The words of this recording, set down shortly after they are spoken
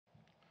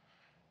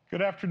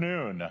Good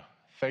afternoon.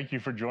 Thank you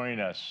for joining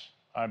us.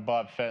 I'm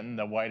Bob Fenton,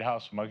 the White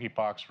House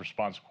Monkeypox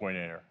Response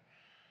Coordinator.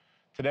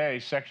 Today,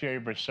 Secretary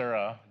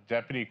Becerra,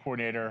 Deputy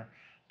Coordinator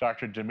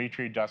Dr.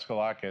 Dimitri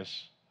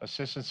Daskalakis,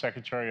 Assistant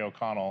Secretary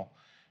O'Connell,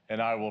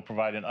 and I will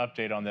provide an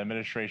update on the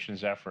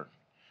administration's effort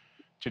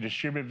to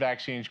distribute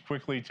vaccines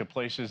quickly to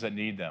places that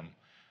need them,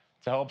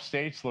 to help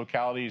states,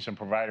 localities, and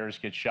providers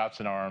get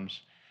shots in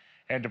arms,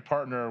 and to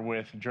partner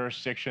with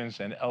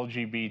jurisdictions and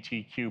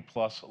LGBTQ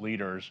plus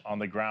leaders on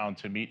the ground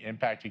to meet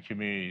impacted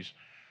communities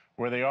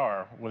where they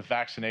are with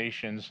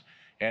vaccinations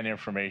and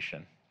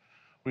information.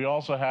 We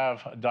also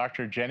have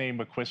Dr. Jenny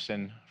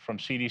McQuiston from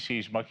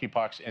CDC's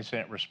Monkeypox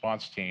Incident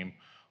Response Team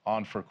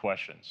on for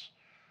questions.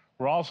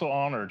 We're also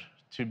honored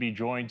to be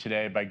joined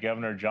today by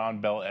Governor John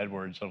Bel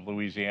Edwards of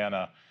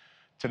Louisiana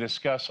to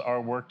discuss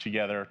our work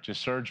together to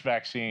surge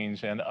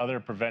vaccines and other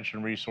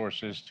prevention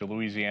resources to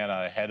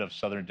Louisiana ahead of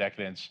Southern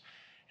Decadence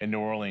in New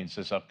Orleans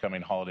this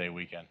upcoming holiday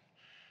weekend.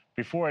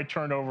 Before I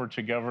turn over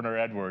to Governor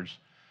Edwards,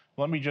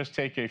 let me just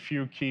take a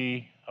few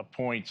key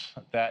points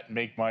that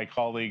make my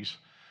colleagues,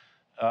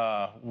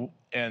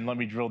 and let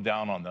me drill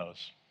down on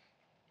those.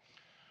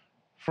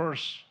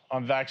 First,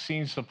 on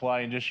vaccine supply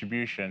and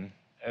distribution,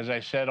 as I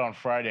said on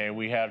Friday,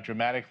 we have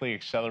dramatically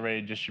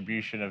accelerated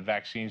distribution of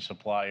vaccine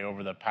supply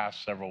over the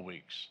past several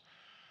weeks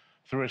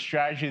through a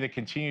strategy that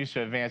continues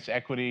to advance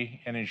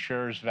equity and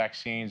ensures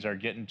vaccines are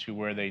getting to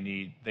where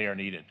they are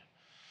needed.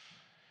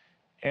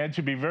 And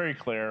to be very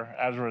clear,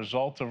 as a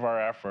result of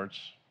our efforts,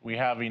 we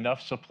have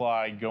enough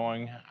supply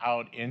going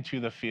out into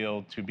the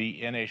field to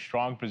be in a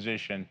strong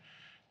position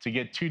to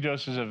get 2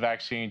 doses of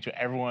vaccine to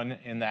everyone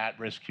in the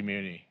at-risk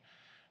community,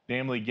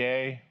 namely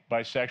gay,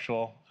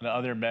 bisexual, and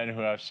other men who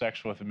have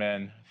sex with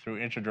men through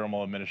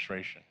intradermal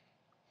administration.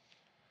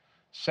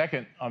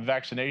 Second, on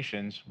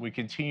vaccinations, we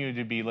continue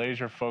to be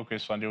laser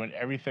focused on doing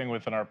everything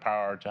within our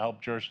power to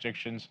help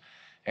jurisdictions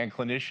and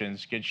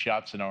clinicians get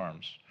shots in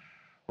arms.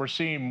 We're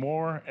seeing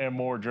more and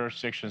more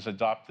jurisdictions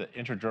adopt the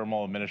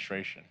intradermal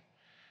administration.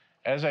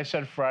 As I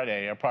said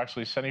Friday,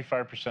 approximately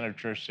 75% of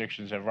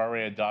jurisdictions have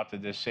already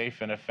adopted this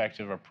safe and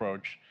effective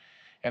approach,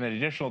 and an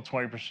additional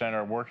 20%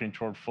 are working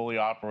toward fully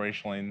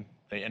operationalizing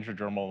the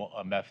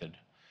intradermal method.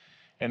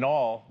 In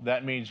all,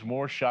 that means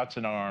more shots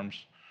in arms,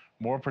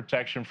 more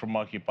protection from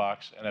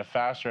monkeypox, and a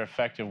faster,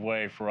 effective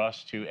way for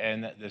us to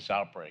end this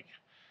outbreak.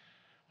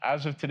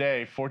 As of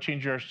today,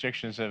 14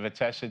 jurisdictions have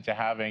attested to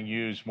having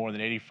used more than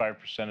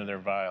 85% of their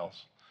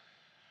vials.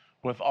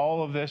 With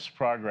all of this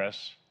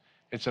progress,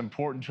 it's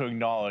important to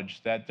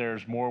acknowledge that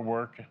there's more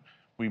work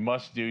we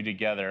must do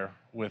together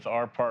with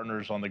our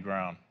partners on the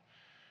ground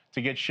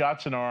to get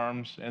shots in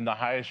arms in the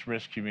highest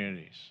risk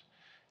communities.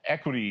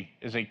 Equity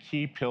is a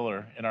key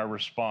pillar in our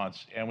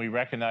response, and we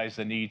recognize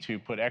the need to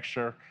put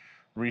extra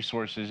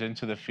resources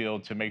into the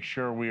field to make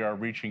sure we are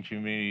reaching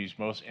communities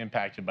most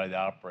impacted by the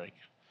outbreak.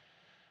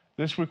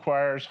 This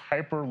requires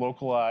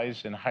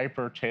hyper-localized and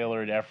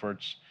hyper-tailored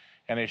efforts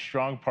and a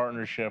strong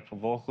partnership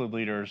with local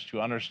leaders to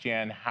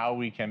understand how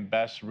we can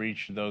best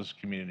reach those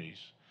communities.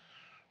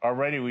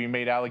 Already, we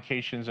made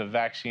allocations of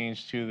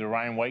vaccines to the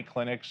Ryan White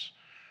clinics,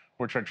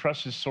 which are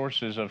trusted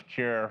sources of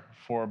care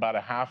for about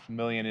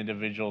 500,000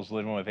 individuals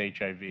living with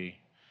HIV,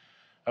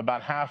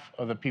 about half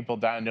of the people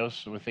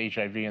diagnosed with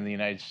HIV in the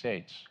United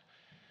States.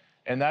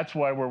 And that's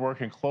why we're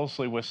working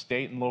closely with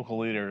state and local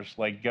leaders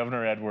like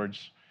Governor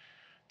Edwards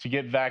to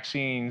get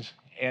vaccines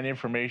and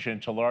information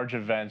to large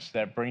events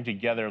that bring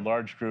together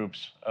large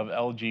groups of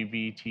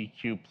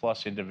LGBTQ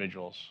plus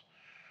individuals.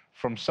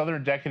 From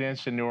Southern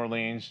Decadence in New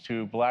Orleans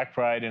to Black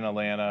Pride in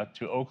Atlanta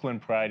to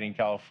Oakland Pride in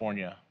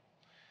California.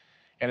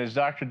 And as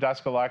Dr.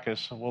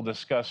 Daskalakis will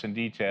discuss in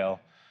detail,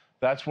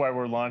 that's why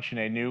we're launching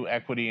a new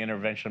equity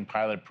intervention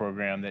pilot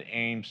program that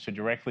aims to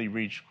directly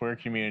reach queer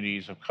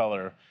communities of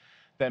color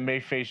that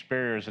may face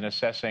barriers in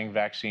accessing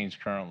vaccines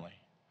currently.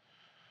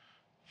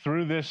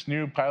 Through this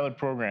new pilot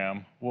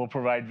program, we'll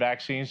provide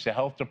vaccines to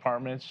health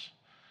departments,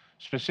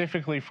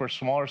 specifically for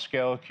smaller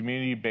scale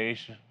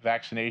community-based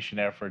vaccination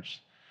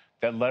efforts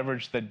that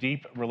leverage the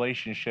deep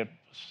relationships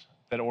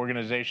that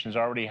organizations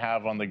already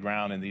have on the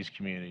ground in these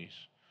communities.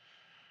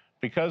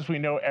 Because we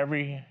know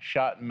every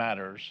shot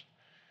matters,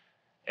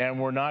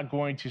 and we're not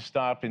going to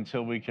stop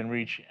until we can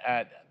reach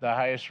at the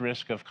highest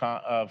risk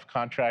of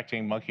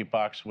contracting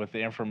monkeypox with the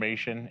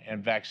information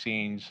and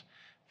vaccines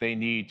they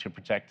need to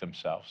protect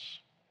themselves.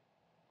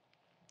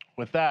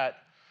 With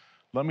that,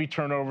 let me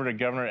turn over to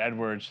Governor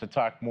Edwards to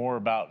talk more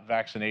about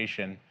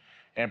vaccination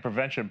and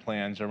prevention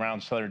plans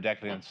around Southern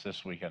Decadence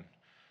this weekend.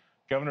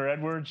 Governor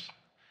Edwards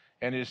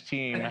and his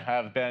team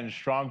have been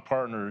strong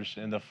partners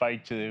in the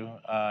fight to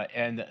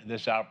end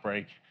this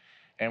outbreak,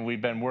 and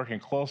we've been working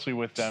closely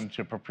with them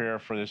to prepare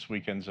for this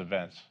weekend's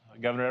events.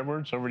 Governor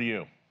Edwards, over to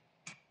you.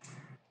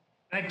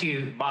 Thank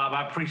you, Bob.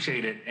 I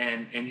appreciate it.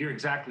 And you're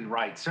exactly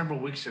right. Several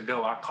weeks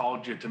ago, I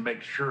called you to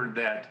make sure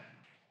that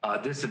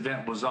this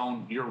event was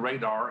on your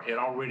radar. It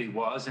already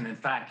was. And in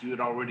fact, you had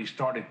already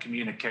started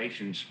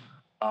communications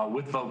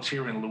with folks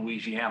here in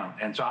Louisiana.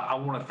 And so I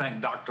want to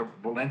thank Dr.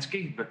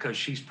 Walensky because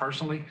she's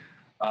personally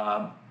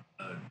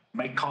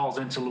make calls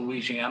into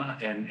Louisiana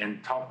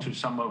and talk to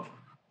some of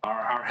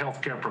our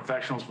healthcare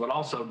professionals, but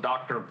also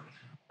Dr.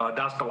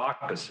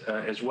 Daskalakis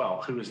as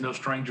well, who is no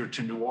stranger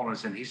to New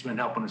Orleans, and he's been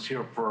helping us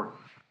here for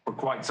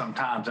quite some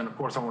time. And of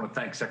course, I want to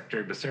thank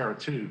Secretary Becerra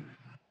too.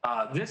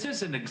 This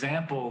is an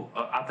example,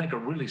 I think a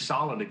really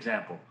solid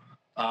example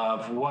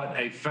of what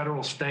a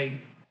federal,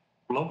 state,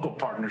 local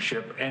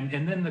partnership, and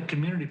then the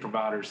community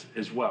providers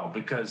as well,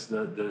 because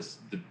the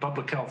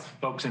public health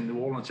folks in New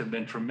Orleans have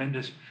been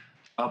tremendous,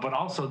 but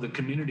also the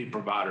community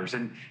providers.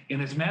 And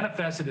it's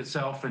manifested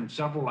itself in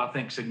several, I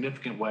think,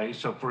 significant ways.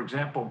 So for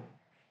example,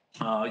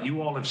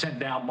 you all have sent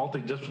down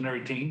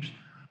multidisciplinary teams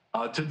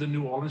to the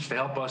New Orleans to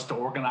help us to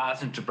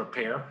organize and to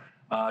prepare,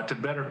 to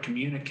better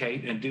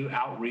communicate and do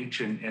outreach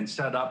and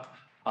set up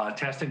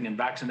testing and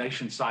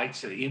vaccination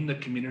sites in the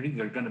community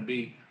that are going to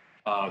be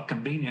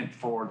convenient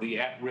for the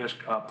at-risk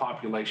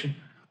population.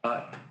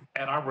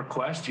 At our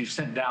request, you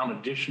sent down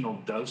additional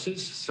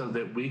doses so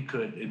that we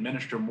could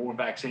administer more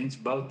vaccines,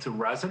 both to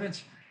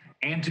residents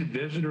and to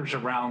visitors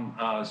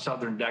around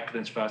Southern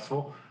Decadence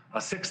Festival.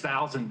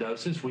 6,000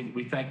 doses.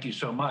 We thank you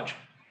so much.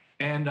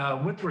 And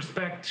with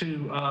respect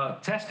to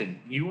testing,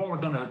 you all are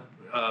going to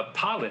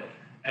pilot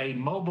a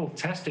mobile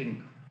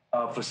testing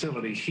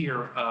facility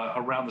here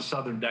around the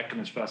Southern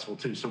Decadence Festival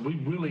too. So we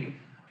really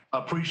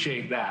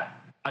appreciate that.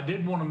 I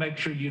did want to make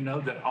sure you know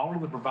that all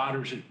of the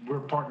providers that we're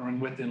partnering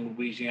with in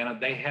Louisiana,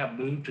 they have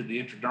moved to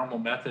the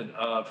intradermal method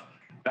of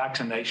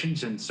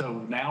vaccinations. And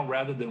so now,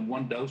 rather than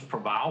 1 dose per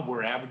vial,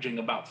 we're averaging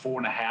about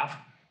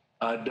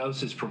 4.5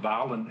 doses per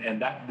vial. And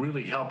that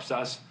really helps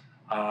us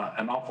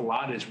an awful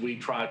lot as we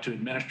try to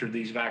administer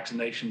these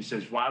vaccinations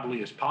as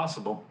widely as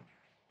possible.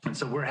 And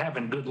so we're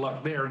having good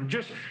luck there. And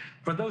just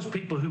for those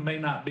people who may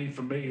not be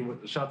familiar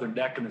with the Southern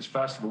Decadence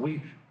Festival,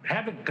 we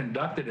haven't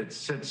conducted it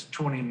since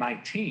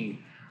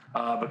 2019.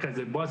 Because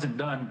it wasn't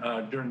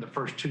done during the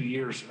first 2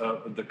 years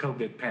of the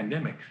COVID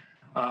pandemic.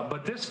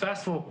 But this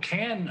festival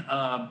can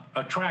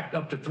attract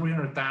up to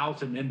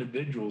 300,000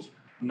 individuals,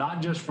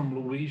 not just from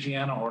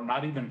Louisiana or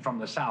not even from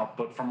the South,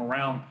 but from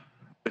around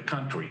the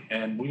country.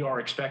 And we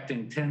are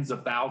expecting tens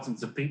of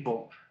thousands of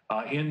people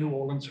in New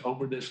Orleans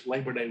over this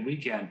Labor Day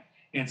weekend.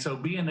 And so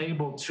being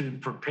able to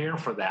prepare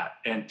for that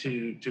and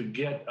to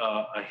get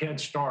a head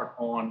start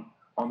on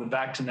the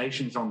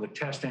vaccinations, on the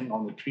testing,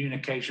 on the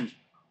communications,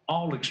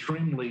 all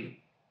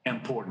extremely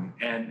important.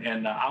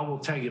 And I will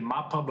tell you,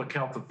 my public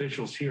health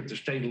officials here at the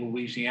state of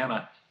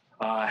Louisiana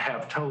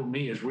have told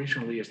me as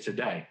recently as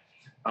today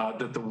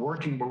that the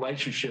working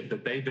relationship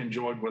that they've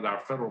enjoyed with our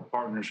federal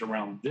partners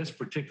around this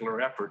particular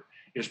effort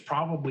is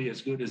probably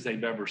as good as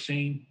they've ever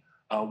seen.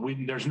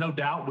 There's no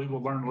doubt we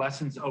will learn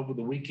lessons over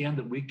the weekend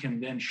that we can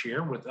then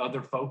share with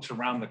other folks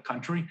around the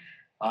country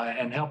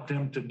and help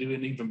them to do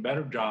an even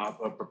better job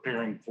of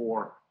preparing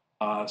for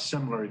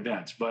similar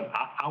events. But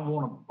I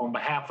want to, on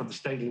behalf of the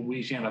state of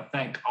Louisiana,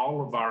 thank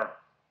all of our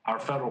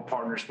federal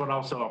partners, but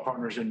also our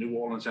partners in New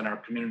Orleans and our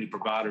community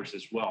providers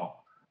as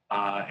well.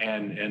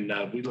 And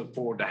we look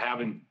forward to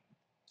having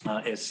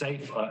as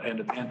safe an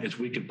event as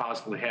we could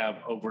possibly have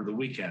over the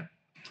weekend.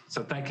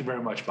 So thank you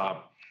very much, Bob.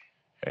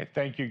 Okay,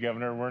 thank you,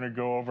 Governor. We're going to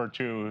go over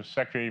to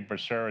Secretary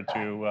Becerra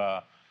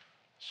to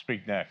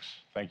speak next.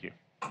 Thank you.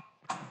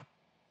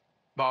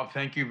 Bob,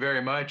 thank you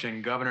very much.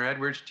 And Governor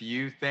Edwards, to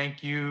you,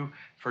 thank you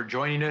for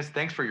joining us.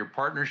 Thanks for your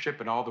partnership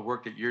and all the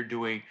work that you're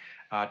doing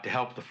to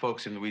help the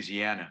folks in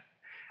Louisiana.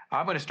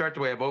 I'm going to start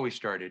the way I've always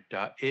started.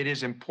 It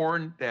is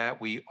important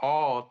that we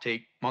all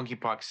take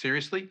monkeypox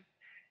seriously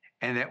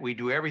and that we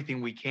do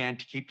everything we can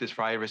to keep this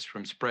virus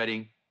from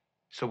spreading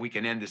so we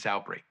can end this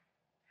outbreak.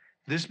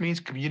 This means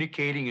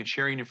communicating and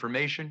sharing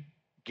information,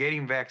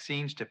 getting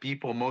vaccines to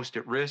people most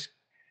at risk,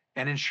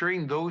 and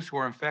ensuring those who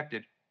are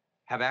infected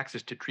have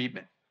access to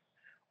treatment.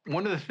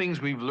 One of the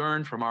things we've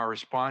learned from our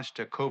response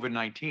to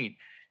COVID-19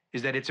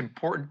 is that it's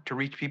important to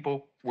reach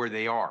people where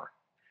they are.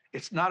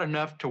 It's not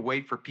enough to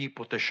wait for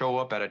people to show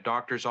up at a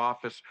doctor's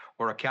office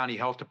or a county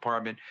health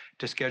department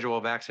to schedule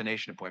a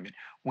vaccination appointment.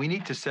 We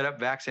need to set up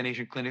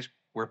vaccination clinics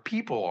where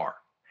people are.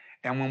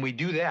 And when we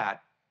do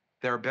that,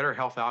 there are better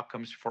health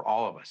outcomes for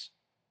all of us.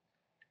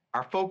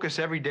 Our focus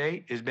every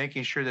day is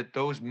making sure that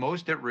those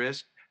most at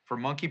risk for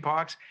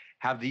monkeypox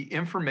have the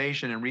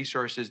information and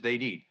resources they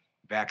need: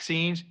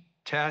 vaccines,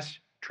 tests,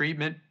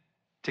 treatment,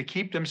 to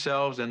keep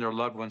themselves and their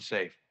loved ones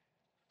safe.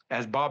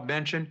 As Bob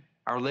mentioned,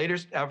 our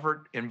latest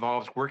effort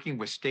involves working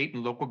with state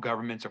and local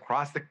governments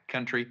across the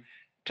country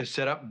to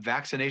set up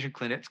vaccination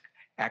clinics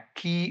at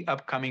key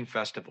upcoming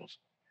festivals.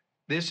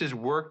 This is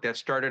work that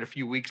started a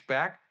few weeks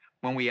back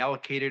when we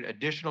allocated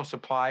additional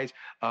supplies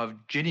of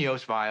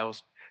Jynneos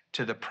vials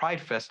to the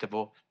Pride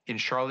Festival in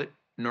Charlotte,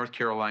 North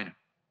Carolina.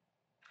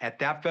 At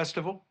that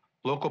festival,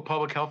 local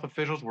public health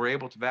officials were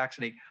able to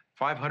vaccinate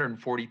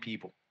 540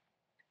 people.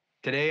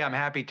 Today, I'm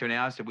happy to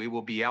announce that we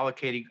will be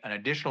allocating an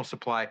additional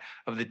supply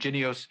of the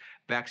Jynneos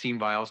vaccine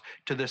vials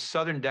to the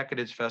Southern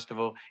Decadence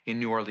Festival in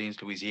New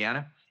Orleans,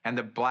 Louisiana, and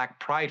the Black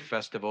Pride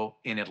Festival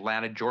in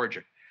Atlanta,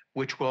 Georgia,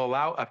 which will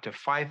allow up to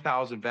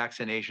 5,000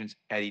 vaccinations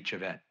at each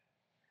event.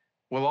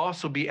 We'll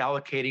also be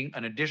allocating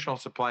an additional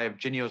supply of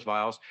Jynneos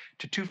vials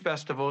to 2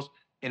 festivals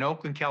in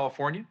Oakland,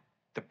 California,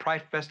 the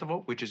Pride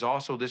Festival, which is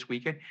also this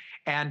weekend,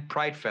 and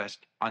Pride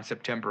Fest on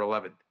September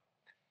 11th.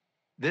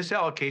 This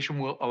allocation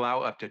will allow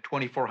up to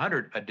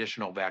 2,400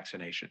 additional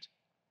vaccinations.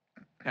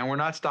 And we're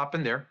not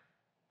stopping there.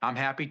 I'm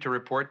happy to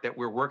report that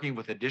we're working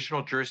with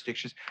additional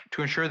jurisdictions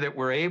to ensure that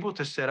we're able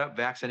to set up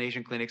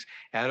vaccination clinics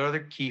at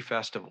other key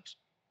festivals.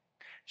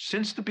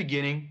 Since the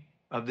beginning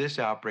of this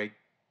outbreak,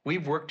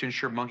 we've worked to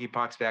ensure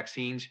monkeypox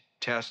vaccines,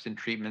 tests, and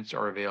treatments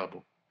are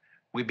available.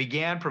 We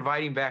began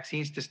providing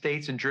vaccines to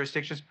states and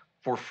jurisdictions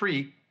for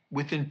free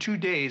within 2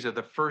 days of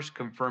the first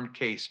confirmed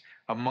case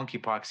of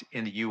monkeypox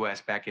in the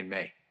US back in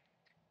May.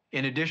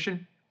 In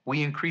addition,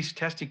 we increased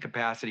testing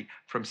capacity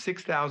from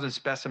 6,000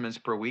 specimens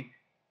per week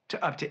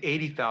to up to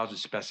 80,000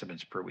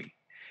 specimens per week.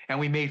 And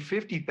we made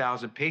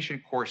 50,000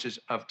 patient courses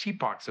of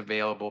TPOXX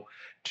available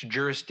to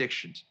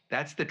jurisdictions.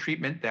 That's the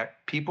treatment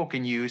that people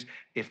can use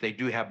if they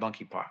do have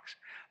monkeypox.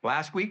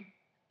 Last week,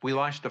 we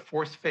launched the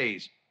 4th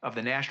phase of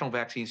the National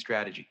Vaccine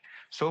Strategy.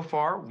 So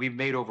far, we've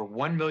made over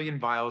 1 million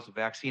vials of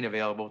vaccine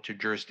available to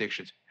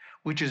jurisdictions,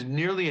 which is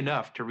nearly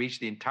enough to reach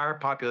the entire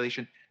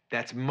population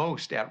that's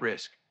most at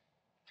risk.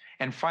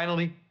 And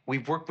finally,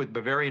 we've worked with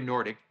Bavarian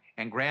Nordic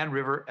and Grand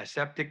River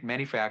Aseptic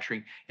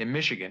Manufacturing in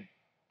Michigan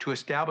to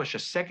establish a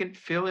second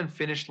fill and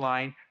finish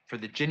line for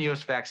the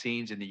Jynneos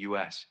vaccines in the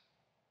US.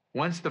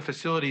 Once the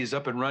facility is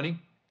up and running,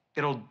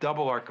 it'll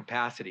double our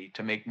capacity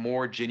to make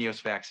more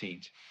Jynneos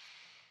vaccines.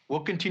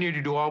 We'll continue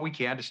to do all we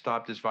can to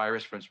stop this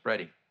virus from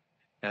spreading.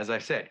 As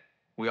I've said,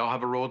 we all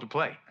have a role to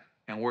play,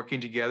 and working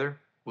together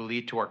will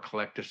lead to our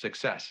collective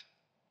success.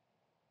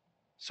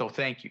 So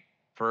thank you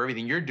for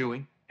everything you're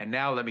doing. And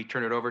now let me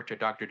turn it over to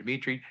Dr.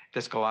 Dimitri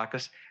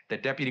Daskalakis, the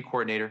Deputy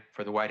Coordinator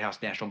for the White House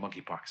National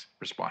Monkeypox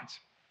Response.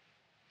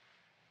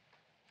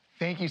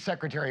 Thank you,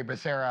 Secretary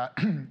Becerra.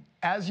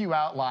 As you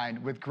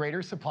outlined, with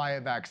greater supply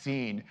of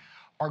vaccine,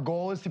 our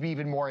goal is to be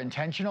even more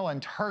intentional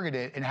and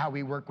targeted in how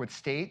we work with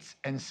states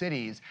and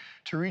cities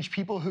to reach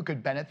people who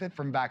could benefit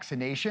from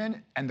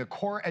vaccination and the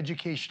core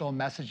educational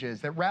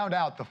messages that round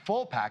out the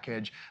full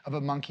package of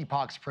a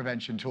monkeypox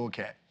prevention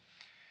toolkit.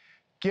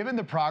 Given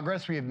the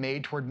progress we have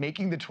made toward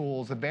making the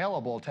tools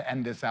available to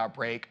end this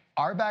outbreak,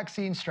 our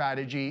vaccine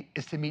strategy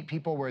is to meet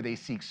people where they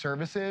seek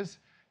services,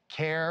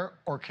 care,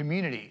 or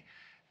community,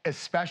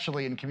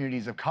 especially in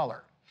communities of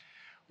color.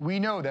 We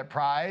know that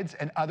prides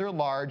and other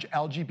large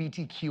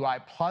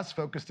LGBTQI+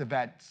 focused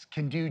events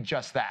can do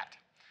just that.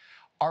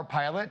 Our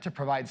pilot to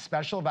provide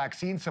special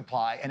vaccine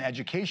supply and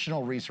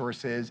educational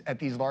resources at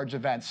these large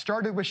events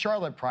started with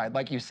Charlotte Pride,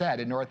 like you said,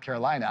 in North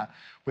Carolina,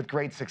 with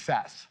great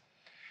success.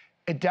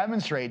 It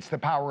demonstrates the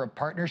power of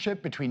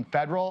partnership between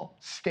federal,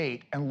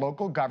 state, and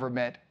local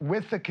government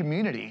with the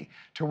community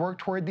to work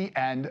toward the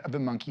end of the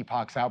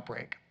monkeypox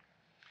outbreak.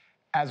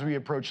 As we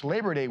approach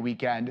Labor Day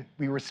weekend,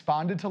 we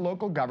responded to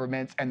local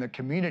governments and the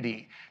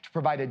community to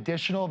provide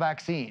additional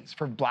vaccines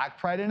for Black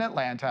Pride in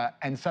Atlanta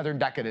and Southern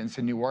Decadence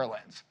in New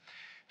Orleans.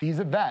 These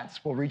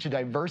events will reach a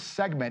diverse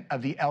segment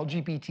of the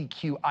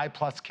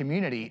LGBTQI+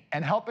 community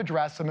and help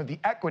address some of the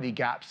equity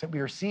gaps that we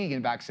are seeing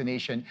in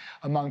vaccination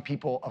among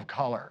people of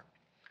color.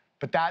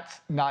 But that's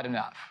not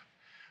enough.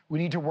 We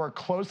need to work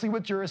closely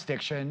with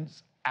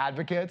jurisdictions,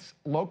 advocates,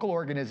 local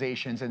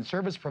organizations, and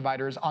service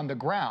providers on the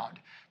ground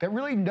that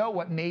really know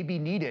what may be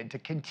needed to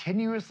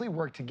continuously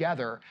work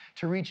together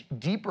to reach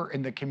deeper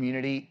in the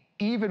community,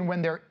 even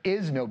when there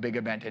is no big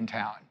event in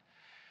town.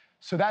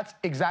 So that's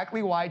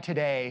exactly why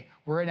today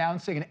we're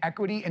announcing an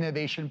equity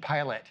innovation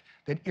pilot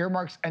that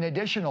earmarks an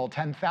additional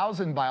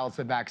 10,000 vials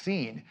of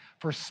vaccine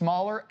for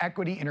smaller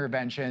equity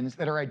interventions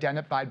that are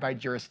identified by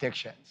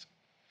jurisdictions.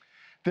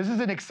 This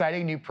is an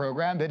exciting new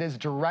program that is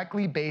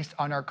directly based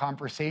on our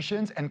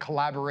conversations and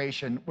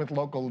collaboration with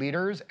local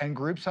leaders and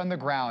groups on the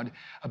ground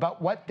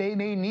about what they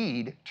may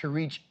need to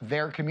reach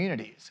their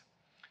communities.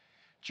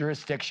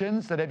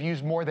 Jurisdictions that have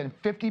used more than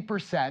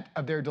 50%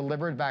 of their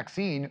delivered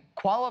vaccine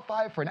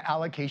qualify for an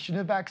allocation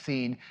of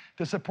vaccine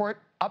to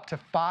support up to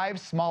 5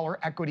 smaller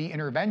equity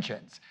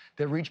interventions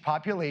that reach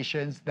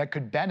populations that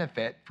could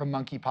benefit from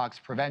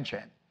monkeypox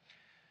prevention.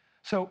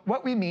 So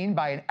what we mean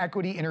by an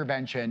equity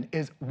intervention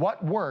is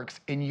what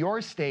works in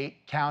your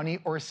state, county,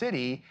 or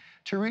city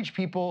to reach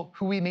people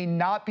who we may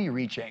not be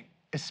reaching,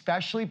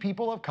 especially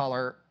people of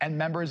color and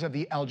members of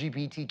the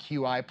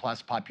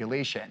LGBTQI+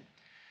 population.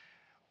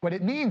 What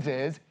it means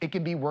is it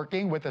can be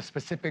working with a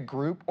specific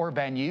group or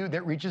venue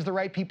that reaches the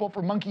right people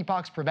for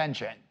monkeypox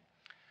prevention.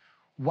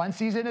 Once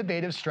these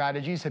innovative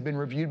strategies have been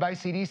reviewed by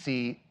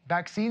CDC,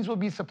 vaccines will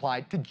be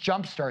supplied to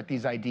jumpstart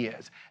these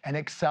ideas and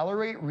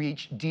accelerate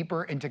reach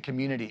deeper into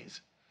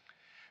communities.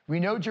 We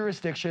know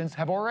jurisdictions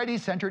have already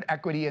centered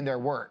equity in their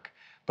work,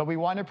 but we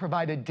want to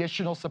provide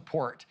additional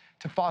support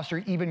to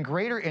foster even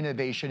greater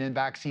innovation in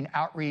vaccine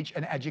outreach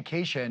and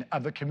education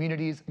of the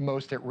communities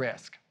most at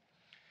risk.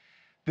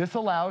 This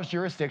allows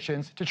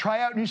jurisdictions to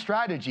try out new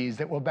strategies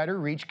that will better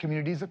reach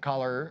communities of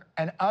color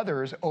and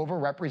others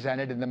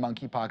overrepresented in the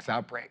monkeypox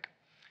outbreak.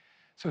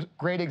 So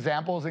great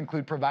examples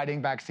include providing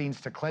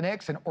vaccines to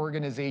clinics and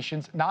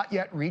organizations not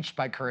yet reached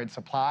by current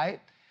supply,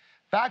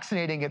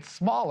 vaccinating at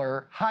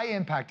smaller,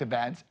 high-impact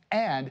events,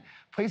 and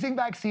placing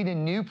vaccine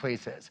in new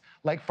places,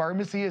 like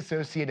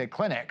pharmacy-associated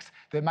clinics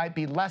that might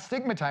be less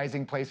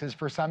stigmatizing places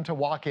for some to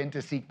walk in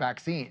to seek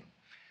vaccine.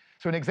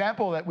 So an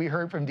example that we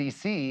heard from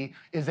DC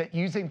is that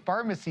using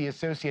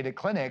pharmacy-associated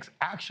clinics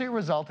actually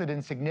resulted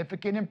in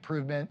significant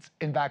improvements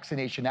in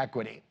vaccination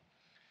equity.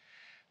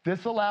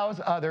 This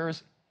allows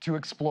others to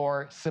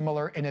explore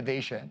similar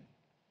innovation,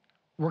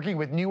 working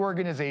with new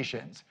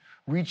organizations,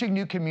 reaching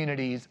new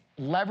communities,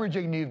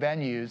 leveraging new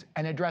venues,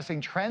 and addressing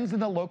trends in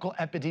the local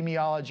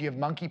epidemiology of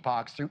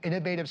monkeypox through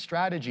innovative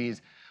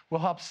strategies will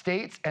help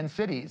states and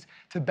cities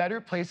to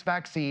better place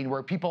vaccine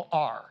where people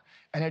are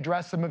and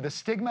address some of the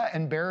stigma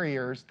and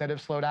barriers that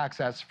have slowed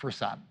access for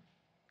some.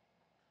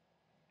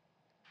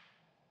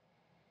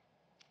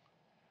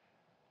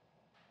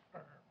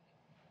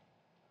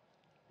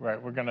 Right,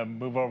 we're going to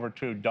move over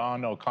to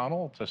Dawn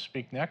O'Connell to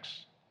speak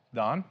next.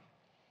 Dawn?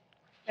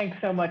 Thanks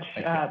so much,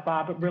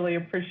 Bob. Really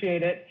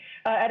appreciate it.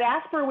 At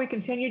ASPR, we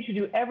continue to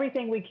do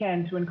everything we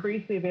can to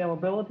increase the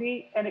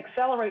availability and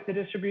accelerate the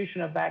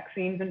distribution of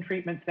vaccines and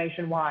treatments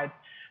nationwide,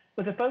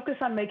 with a focus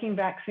on making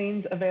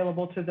vaccines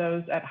available to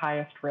those at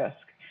highest risk.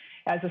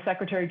 As the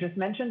Secretary just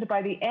mentioned,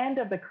 by the end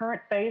of the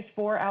current phase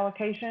 4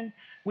 allocation,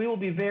 we will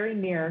be very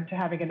near to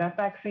having enough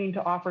vaccine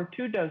to offer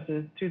 2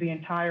 doses to the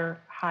entire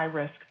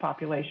high-risk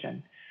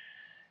population.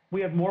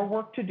 We have more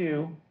work to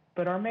do,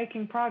 but are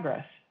making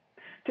progress.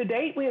 To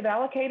date, we have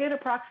allocated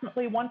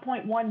approximately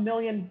 1.1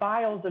 million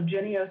vials of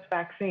JYNNEOS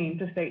vaccine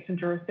to states and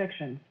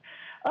jurisdictions.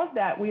 Of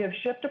that, we have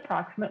shipped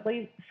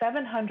approximately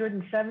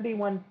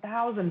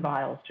 771,000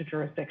 vials to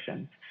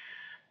jurisdictions.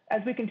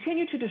 As we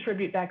continue to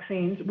distribute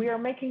vaccines, we are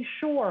making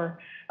sure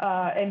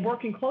and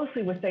working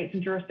closely with states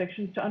and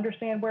jurisdictions to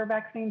understand where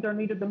vaccines are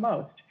needed the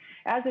most.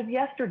 As of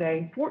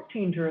yesterday,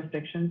 14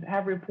 jurisdictions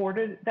have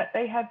reported that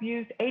they have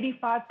used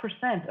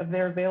 85% of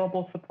their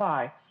available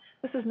supply.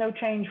 This is no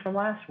change from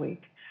last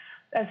week.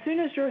 As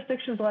soon as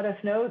jurisdictions let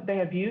us know they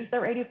have used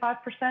their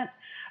 85%,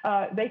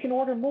 they can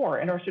order more,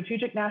 and our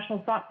Strategic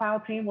National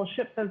Stockpile team will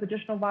ship those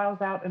additional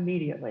vials out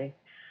immediately.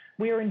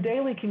 We are in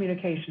daily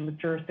communication with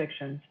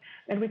jurisdictions,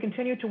 and we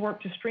continue to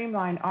work to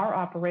streamline our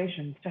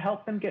operations to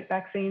help them get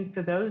vaccines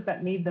to those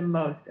that need them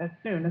most as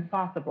soon as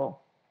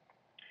possible.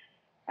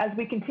 As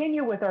we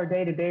continue with our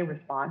day-to-day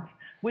response,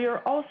 we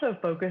are also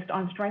focused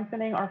on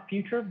strengthening our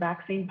future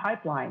vaccine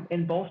pipeline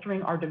and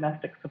bolstering our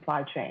domestic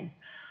supply chain.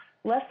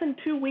 Less than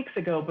 2 weeks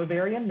ago,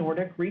 Bavarian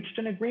Nordic reached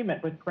an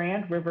agreement with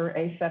Grand River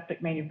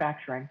Aseptic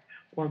Manufacturing,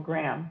 or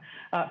GRAM,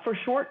 for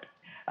short,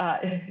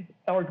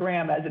 or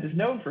GRAM as it is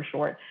known for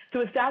short,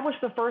 to establish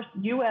the first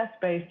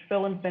U.S.-based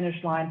fill and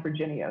finish line for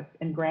JYNNEOS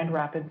in Grand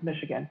Rapids,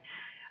 Michigan.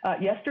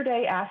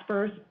 Yesterday,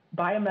 ASPR's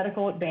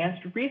Biomedical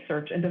Advanced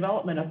Research and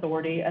Development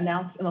Authority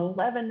announced an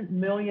 $11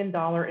 million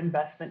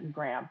investment in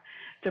GRAM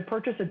to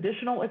purchase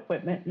additional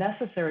equipment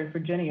necessary for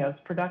JYNNEOS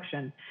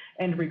production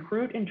and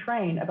recruit and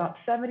train about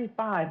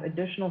 75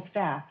 additional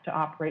staff to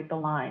operate the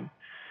line.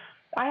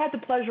 I had the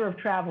pleasure of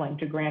traveling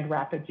to Grand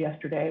Rapids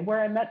yesterday, where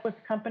I met with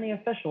company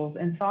officials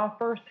and saw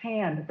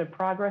firsthand the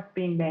progress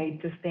being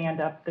made to stand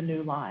up the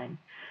new line.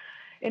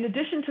 In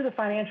addition to the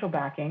financial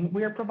backing,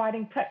 we are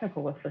providing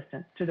technical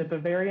assistance to the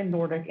Bavarian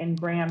Nordic and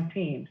GRAM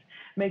teams,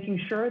 making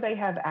sure they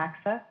have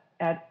access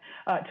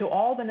to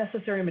all the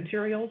necessary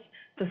materials,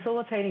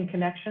 facilitating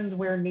connections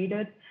where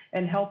needed,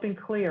 and helping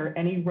clear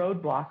any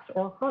roadblocks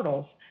or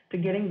hurdles to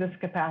getting this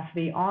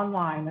capacity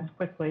online as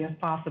quickly as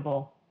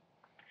possible.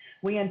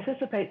 We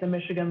anticipate the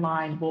Michigan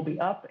line will be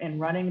up and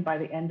running by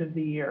the end of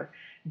the year,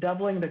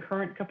 doubling the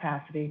current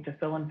capacity to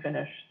fill and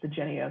finish the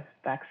JYNNEOS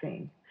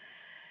vaccine.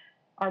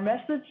 Our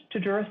message to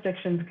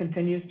jurisdictions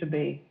continues to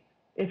be,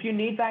 if you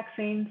need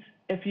vaccines,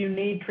 if you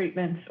need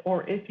treatments,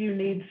 or if you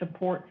need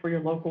support for your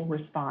local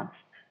response,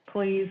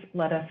 please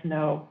let us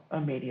know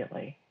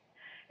immediately.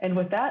 And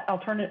with that, I'll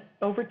turn it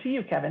over to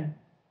you, Kevin.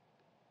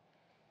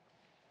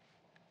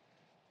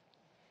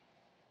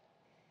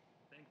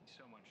 Thank you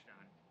so much,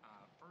 Don.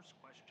 First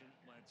question,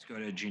 let's go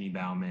to Jeannie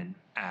Bauman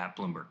at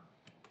Bloomberg.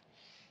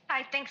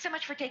 Hi, thanks so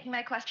much for taking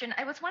my question.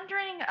 I was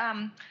wondering,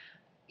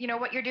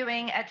 what you're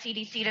doing at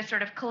CDC to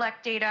sort of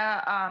collect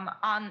data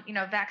on,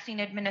 vaccine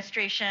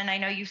administration. I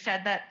know you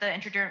said that the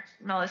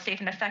intradermal is safe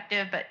and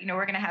effective, but,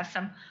 we're going to have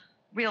some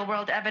real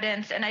world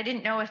evidence. And I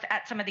didn't know if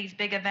at some of these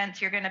big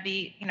events you're going to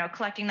be,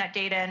 collecting that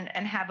data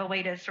and have a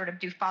way to sort of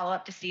do follow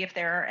up to see if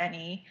there are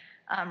any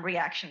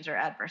reactions or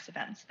adverse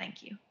events.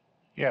 Thank you.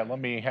 Yeah, let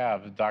me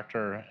have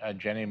Dr.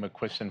 Jenny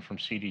McQuiston from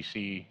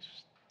CDC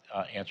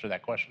answer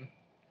that question.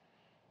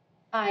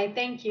 Hi,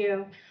 thank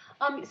you.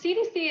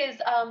 CDC is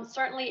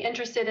certainly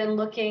interested in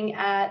looking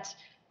at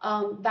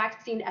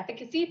vaccine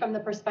efficacy from the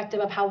perspective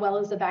of how well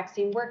is the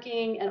vaccine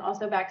working and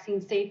also vaccine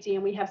safety.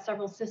 And we have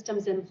several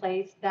systems in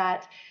place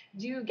that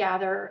do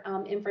gather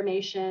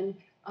information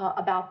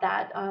about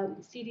that.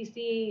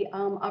 CDC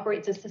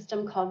operates a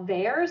system called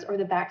VAERS, or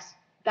the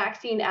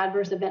vaccine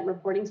adverse event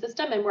reporting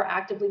system, and we're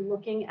actively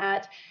looking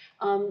at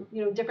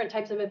different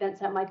types of events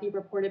that might be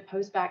reported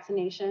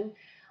post-vaccination.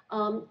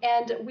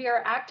 And we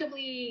are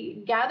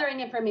actively gathering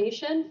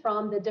information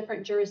from the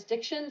different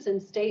jurisdictions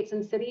and states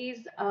and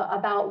cities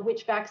about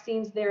which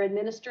vaccines they're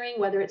administering,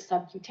 whether it's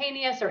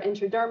subcutaneous or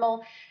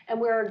intradermal. And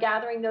we're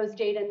gathering those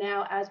data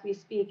now as we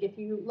speak. If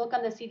you look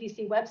on the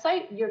CDC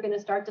website, you're going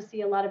to start to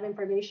see a lot of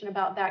information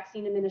about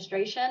vaccine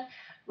administration.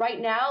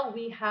 Right now,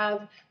 we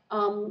have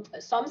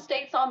some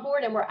states on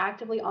board, and we're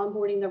actively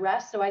onboarding the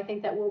rest. So I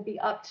think that we'll be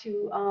up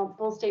to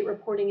full state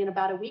reporting in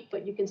about a week,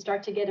 but you can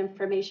start to get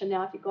information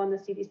now if you go on the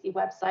CDC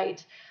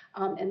website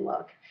and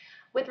look.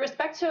 With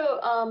respect to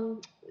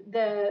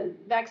the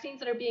vaccines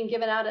that are being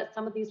given out at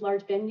some of these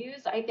large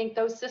venues, I think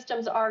those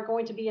systems are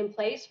going to be in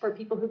place for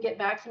people who get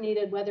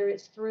vaccinated, whether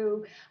it's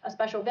through a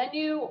special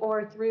venue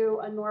or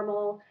through a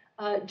normal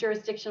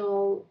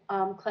jurisdictional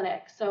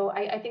clinic. So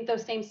I think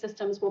those same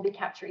systems will be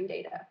capturing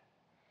data.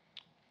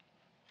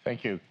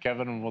 Thank you.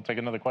 Kevin, we'll take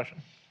another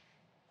question.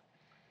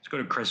 Let's go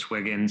to Chris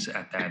Wiggins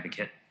at The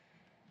Advocate.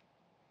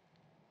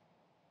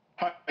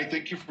 Hi,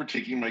 thank you for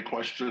taking my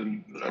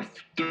question. I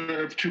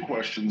have two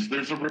questions.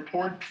 There's a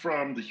report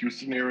from the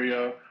Houston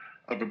area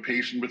of a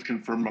patient with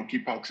confirmed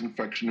monkeypox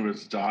infection who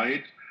has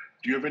died.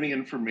 Do you have any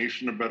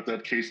information about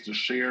that case to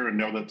share? And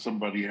now that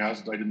somebody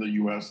has died in the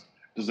US,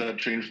 does that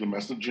change the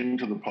messaging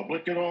to the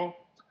public at all?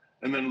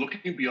 And then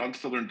looking beyond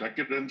Southern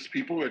Decadence,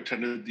 people who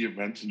attended the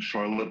events in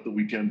Charlotte the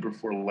weekend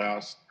before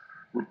last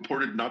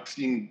reported not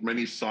seeing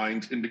many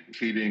signs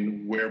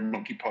indicating where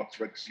monkeypox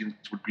vaccines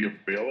would be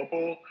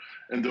available.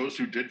 And those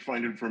who did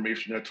find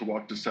information had to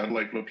walk to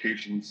satellite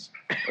locations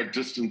a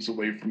distance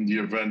away from the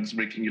events,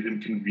 making it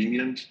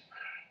inconvenient.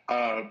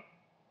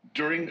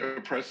 During a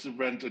press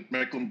event at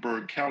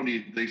Mecklenburg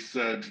County, they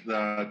said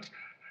that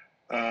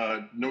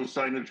no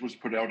signage was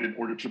put out in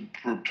order to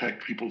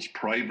protect people's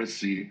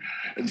privacy.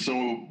 And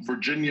so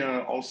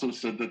Virginia also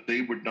said that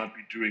they would not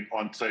be doing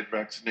on-site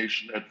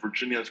vaccination at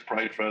Virginia's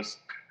Pride Fest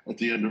at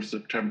the end of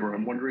September.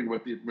 I'm wondering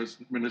what the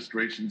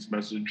administration's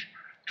message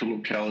to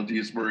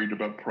localities worried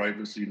about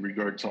privacy in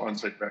regard to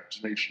on-site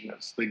vaccination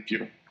is. Thank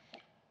you.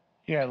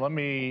 Yeah, let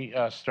me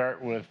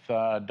start with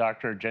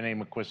Dr. Jenny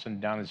McQuiston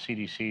down at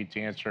CDC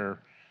to answer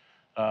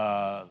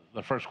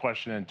the first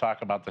question and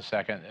talk about the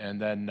second,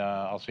 and then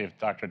I'll see if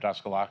Dr.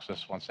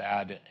 Daskalakis wants to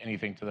add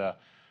anything to the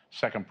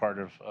second part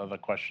of the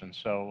question.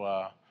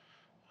 So,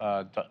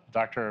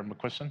 Dr.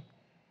 McQuiston?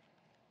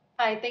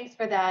 Hi, thanks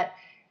for that.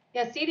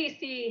 Yeah,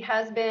 CDC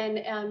has been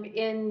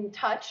in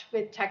touch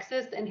with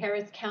Texas and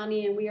Harris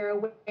County, and we are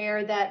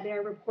aware that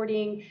they're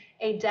reporting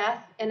a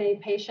death in a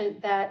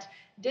patient that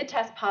did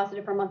test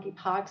positive for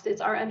monkeypox.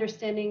 It's our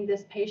understanding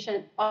this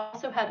patient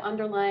also had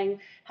underlying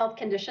health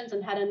conditions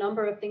and had a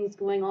number of things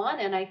going on.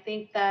 And I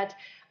think that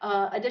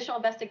additional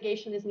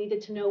investigation is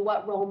needed to know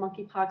what role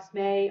monkeypox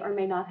may or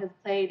may not have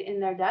played in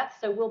their death.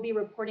 So we'll be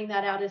reporting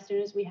that out as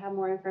soon as we have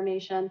more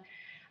information.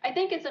 I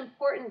think it's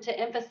important to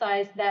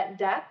emphasize that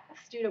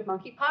deaths due to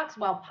monkeypox,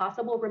 while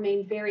possible,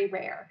 remain very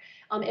rare.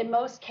 In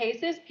most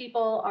cases,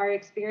 people are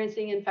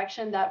experiencing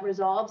infection that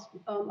resolves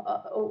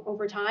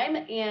over time,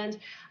 and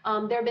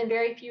there have been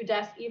very few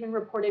deaths even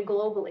reported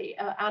globally.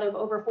 Out of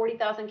over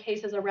 40,000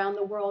 cases around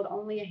the world,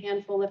 only a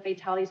handful of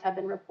fatalities have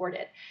been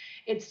reported.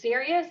 It's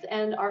serious,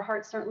 and our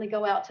hearts certainly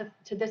go out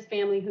to this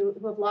family who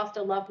have lost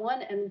a loved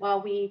one. And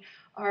while we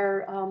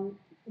are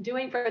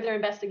doing further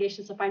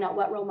investigations to find out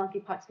what role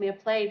monkeypox may have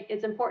played,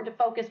 it's important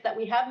to focus that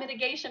we have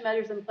mitigation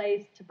measures in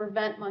place to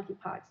prevent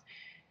monkeypox.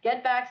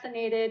 Get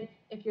vaccinated.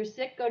 If you're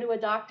sick, go to a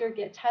doctor,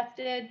 get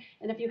tested.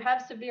 And if you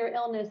have severe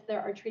illness,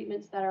 there are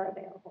treatments that are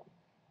available.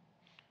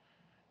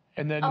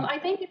 And then I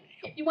think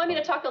if you want me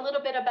to talk a little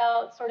bit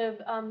about sort of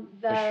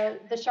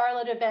the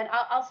Charlotte event,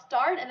 I'll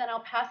start and then I'll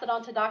pass it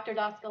on to Dr.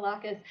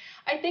 Daskalakis.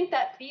 I think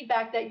that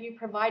feedback that you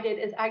provided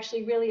is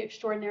actually really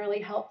extraordinarily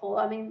helpful.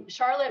 I mean,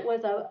 Charlotte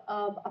was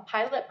a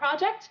pilot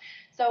project,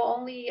 so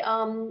only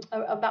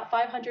about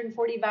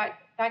 540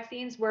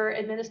 vaccines were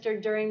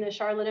administered during the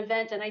Charlotte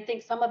event, and I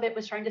think some of it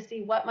was trying to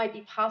see what might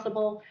be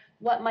possible,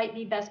 what might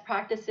be best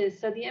practices.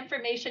 So the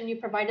information you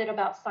provided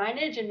about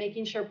signage and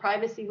making sure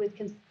privacy was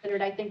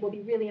considered, I think will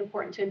be really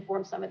important to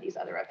inform some of these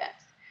other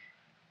events.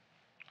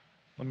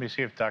 let me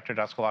see if Dr.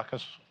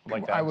 Daskalakis would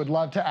like to add. I would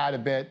love to add a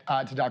bit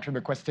to Dr.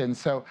 McQuiston.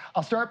 So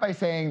I'll start by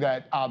saying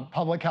that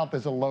public health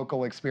is a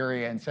local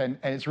experience, and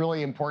it's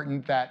really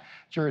important that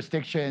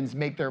jurisdictions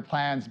make their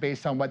plans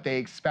based on what they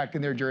expect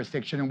in their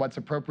jurisdiction and what's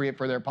appropriate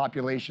for their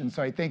population.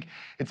 So I think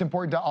it's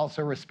important to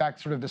also respect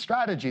sort of the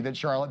strategy that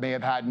Charlotte may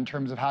have had in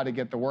terms of how to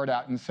get the word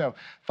out. And so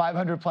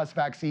 500 plus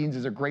vaccines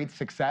is a great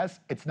success.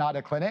 It's not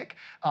a clinic.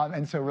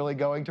 And so really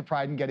going to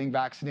Pride and getting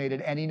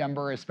vaccinated, any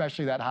number,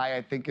 especially that high,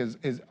 I think is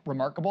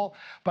remarkable.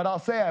 But I'll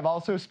say I've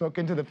also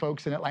spoken to the the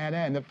folks in Atlanta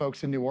and the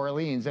folks in New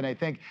Orleans. And I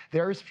think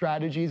their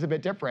strategy is a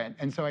bit different.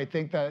 And so I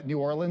think the New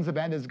Orleans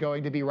event is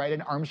going to be right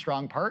in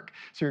Armstrong Park.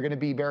 So you're going to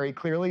be very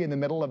clearly in the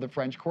middle of the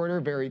French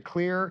Quarter, very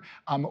clear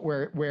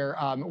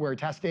where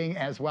testing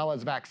as well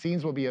as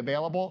vaccines will be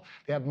available.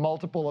 They have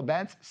multiple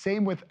events.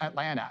 Same with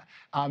Atlanta.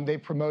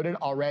 They've promoted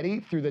already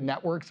through the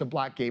networks of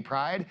Black Gay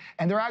Pride.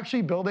 And they're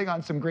actually building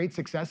on some great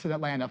success in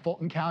Atlanta.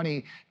 Fulton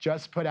County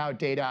just put out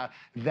data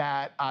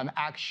that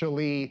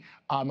actually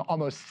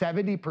almost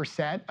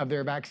 70% of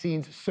their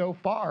vaccines so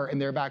far in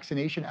their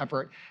vaccination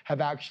effort have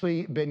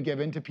actually been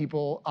given to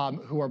people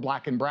who are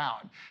Black and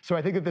brown. So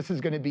I think that this is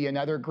going to be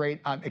another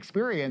great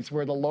experience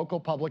where the local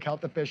public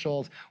health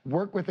officials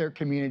work with their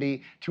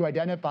community to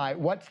identify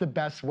what's the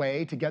best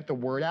way to get the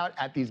word out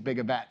at these big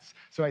events.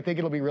 So I think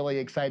it'll be really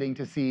exciting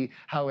to see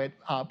how it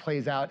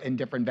plays out in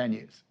different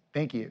venues.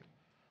 Thank you.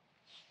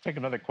 Take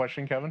another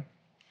question, Kevin.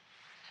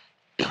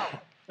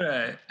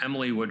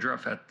 Emily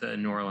Woodruff at the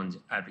New Orleans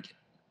Advocate.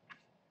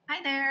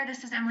 Hi there,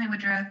 this is Emily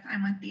Woodruff.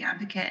 I'm with the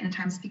Advocate and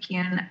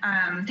Times-Picayune.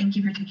 Thank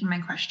you for taking my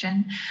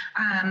question.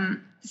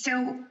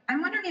 So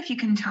I'm wondering if you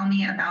can tell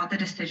me about the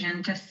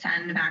decision to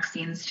send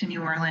vaccines to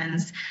New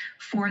Orleans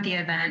for the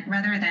event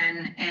rather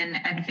than in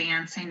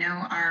advance. I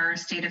know our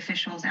state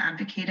officials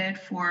advocated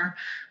for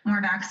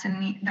more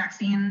vaccines,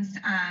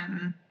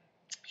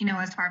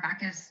 as far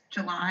back as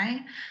July.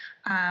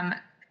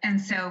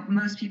 And so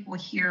most people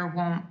here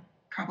won't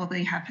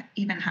probably have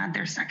even had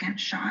their second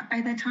shot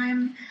by the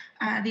time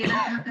the event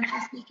happens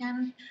this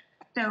weekend.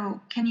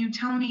 So can you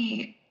tell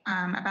me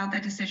about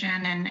that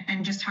decision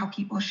and just how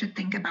people should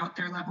think about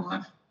their level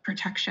of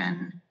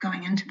protection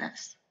going into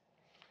this?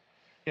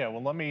 Yeah,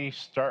 well, let me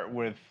start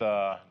with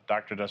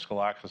Dr.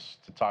 Daskalakis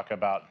to talk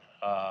about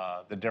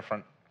the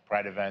different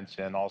Pride events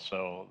and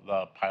also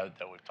the pilot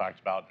that we've talked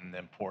about and the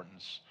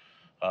importance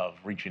of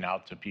reaching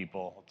out to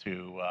people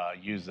to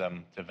use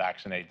them to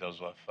vaccinate those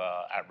with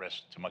at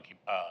risk to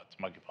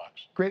monkeypox.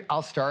 Great,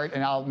 I'll start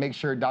and I'll make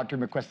sure Dr.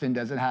 McQuiston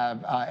doesn't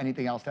have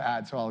anything else to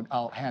add, so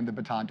I'll hand the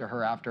baton to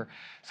her after.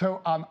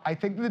 So I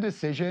think the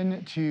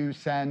decision to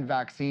send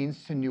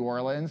vaccines to New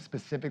Orleans,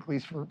 specifically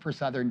for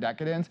Southern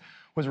Decadence,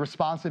 was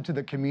responsive to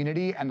the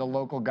community and the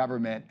local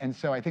government. And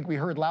so I think we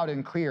heard loud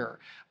and clear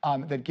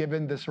that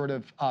given the sort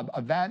of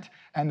event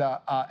and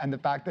the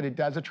fact that it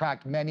does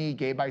attract many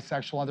gay,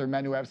 bisexual, other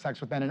men who have sex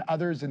with men and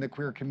others in the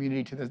queer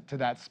community to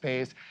that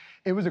space,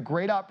 it was a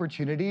great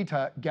opportunity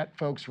to get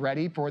folks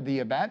ready for the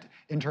event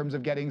in terms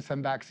of getting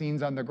some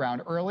vaccines on the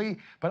ground early,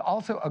 but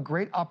also a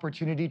great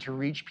opportunity to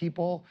reach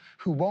people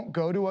who won't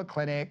go to a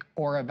clinic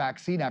or a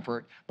vaccine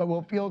effort, but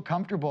will feel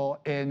comfortable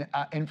in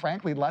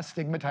frankly, less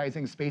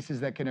stigmatizing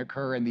spaces that can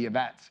occur in the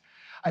events.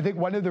 I think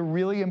one of the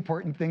really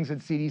important things that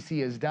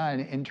CDC has done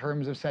in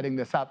terms of setting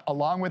this up,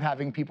 along with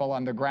having people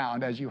on the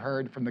ground, as you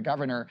heard from the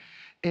governor,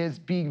 is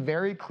being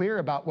very clear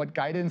about what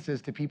guidance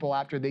is to people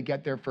after they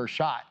get their first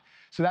shot.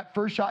 So that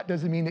first shot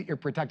doesn't mean that you're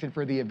protected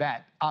for the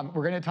event.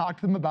 We're going to talk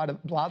to them about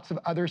lots of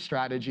other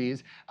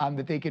strategies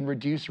that they can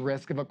reduce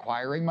risk of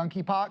acquiring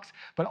monkeypox,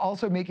 but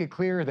also make it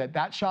clear that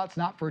that shot's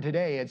not for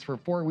today. It's for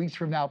 4 weeks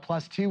from now,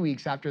 plus 2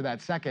 weeks after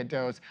that second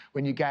dose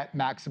when you get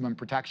maximum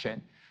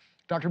protection.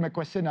 Dr.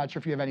 McQuiston, not sure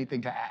if you have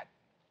anything to add.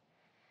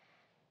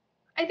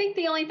 I think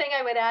the only thing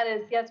I would add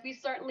is, yes, we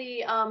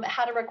certainly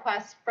had a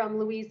request from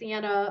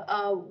Louisiana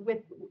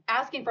with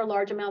asking for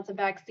large amounts of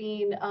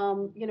vaccine,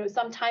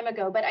 some time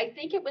ago. But I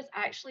think it was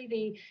actually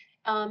the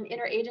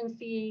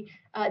interagency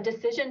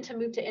decision to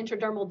move to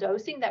intradermal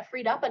dosing that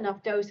freed up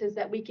enough doses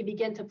that we could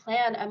begin to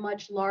plan a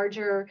much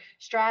larger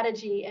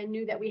strategy and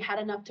knew that we had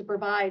enough to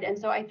provide. And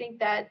so I think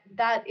that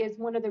that is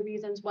one of the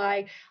reasons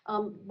why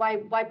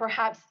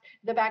perhaps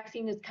the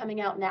vaccine is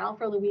coming out now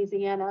for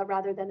Louisiana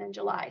rather than in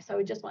July. So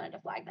I just wanted to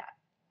flag that.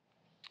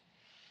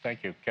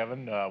 Thank you.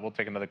 Kevin, we'll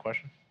take another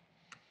question.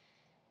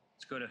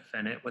 Let's go to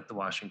Fennett with the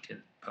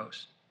Washington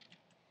Post.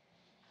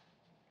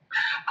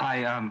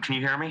 Hi, can you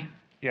hear me?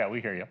 Yeah,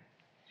 we hear you.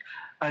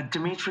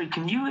 Dimitri,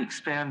 can you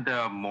expand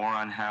more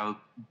on how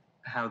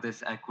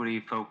this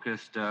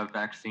equity-focused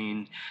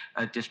vaccine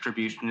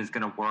distribution is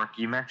going to work?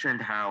 You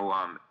mentioned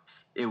how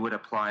it would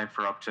apply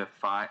for up to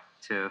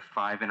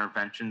five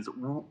interventions.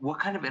 What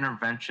kind of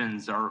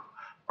interventions are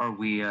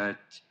we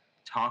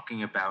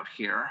talking about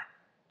here?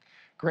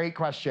 Great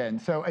question.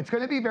 So it's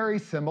going to be very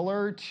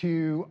similar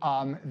to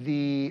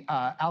the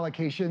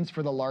allocations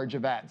for the large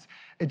events.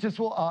 It just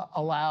will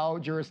allow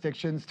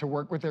jurisdictions to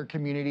work with their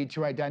community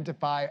to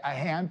identify a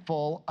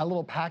handful, a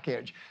little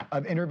package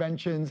of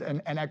interventions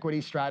and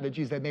equity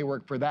strategies that may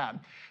work for them.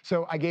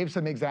 So I gave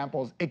some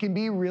examples. It can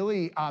be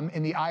really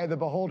in the eye of the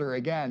beholder.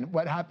 Again,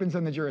 what happens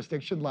on the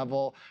jurisdiction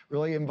level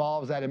really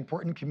involves that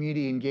important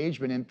community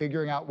engagement and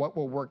figuring out what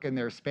will work in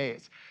their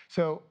space.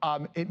 So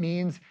it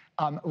means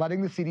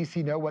letting the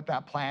CDC know what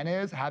that plan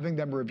is, having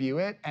them review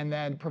it, and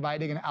then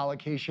providing an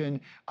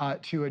allocation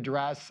to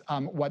address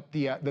what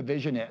the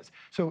vision is.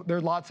 So there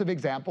are lots of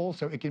examples.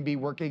 So it can be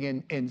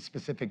working in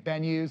specific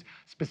venues,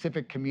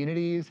 specific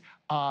communities.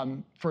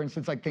 For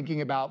instance, like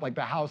thinking about like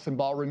the house and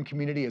ballroom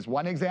community is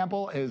one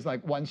example, is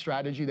like one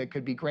strategy that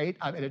could be great.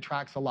 It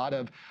attracts a lot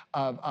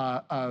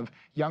of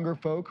younger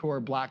folk who are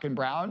Black and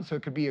brown. So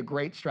it could be a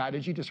great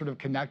strategy to sort of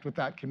connect with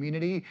that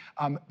community.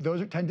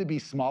 Those tend to be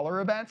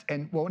smaller events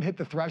and won't hit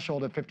the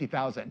threshold of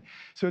 50,000.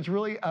 So it's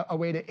really a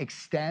way to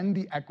extend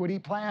the equity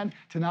plan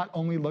to not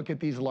only look at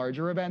these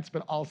larger events,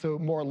 but also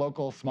more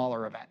local,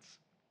 smaller events.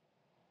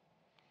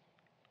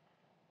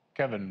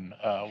 Kevin,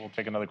 we'll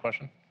take another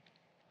question.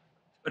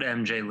 Go to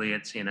MJ Lee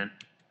at CNN.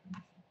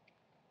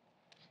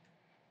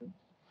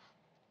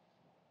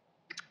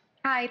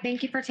 Hi,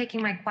 thank you for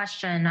taking my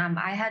question.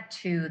 I had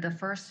two. The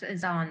first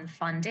is on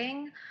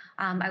funding.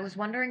 I was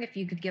wondering if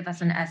you could give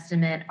us an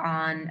estimate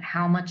on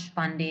how much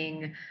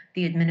funding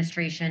the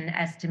administration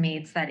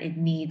estimates that it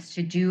needs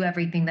to do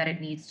everything that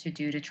it needs to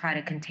do to try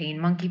to contain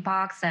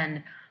monkeypox,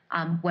 and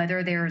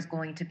whether there is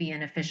going to be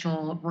an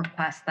official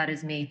request that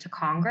is made to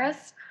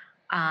Congress,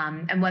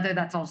 and whether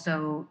that's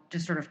also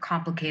just sort of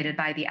complicated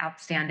by the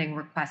outstanding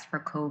request for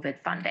COVID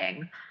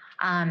funding.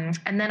 And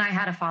then I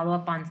had a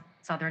follow-up on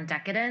Southern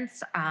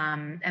decadence,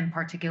 and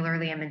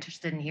particularly I'm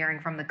interested in hearing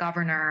from the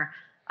governor.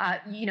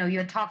 You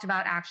had talked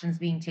about actions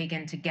being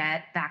taken to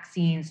get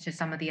vaccines to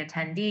some of the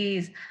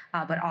attendees,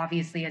 but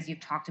obviously, as you've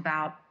talked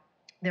about,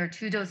 there are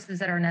 2 doses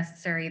that are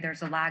necessary.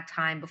 There's a lag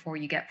time before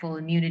you get full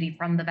immunity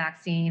from the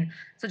vaccine.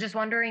 So just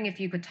wondering if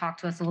you could talk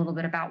to us a little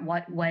bit about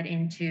what went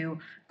into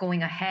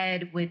going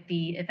ahead with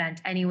the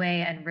event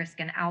anyway and risk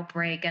an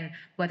outbreak, and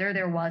whether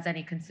there was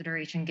any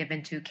consideration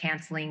given to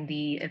canceling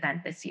the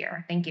event this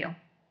year. Thank you.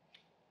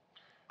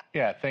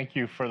 Yeah, thank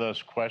you for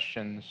those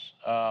questions.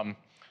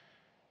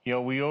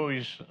 We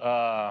always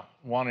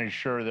want to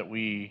ensure that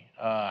we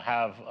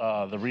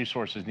have the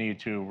resources needed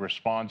to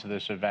respond to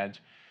this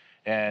event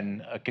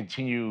and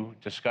continue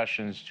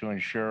discussions to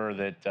ensure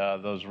that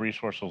those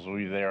resources will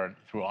be there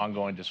through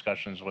ongoing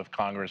discussions with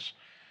Congress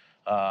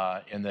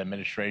and the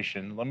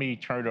administration. Let me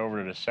turn it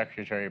over to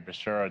Secretary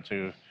Becerra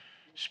to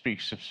speak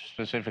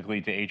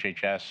specifically to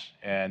HHS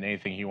and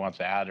anything he wants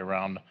to add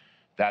around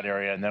that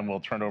area, and then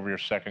we'll turn over your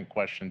second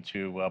question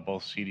to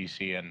both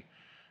CDC and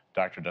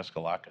Dr.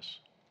 Daskalakis.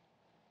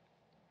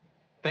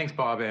 Thanks,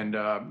 Bob, and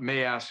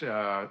may I ask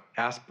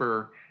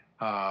ASPR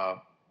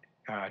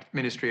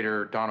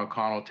Administrator Don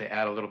O'Connell to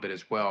add a little bit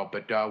as well.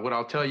 But what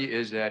I'll tell you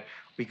is that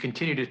we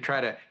continue to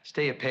try to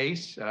stay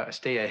apace,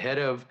 stay ahead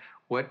of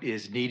what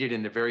is needed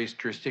in the various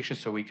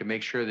jurisdictions so we can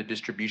make sure the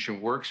distribution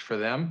works for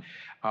them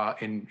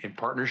in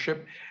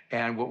partnership.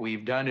 And what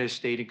we've done is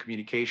stayed in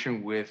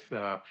communication with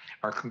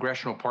our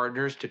congressional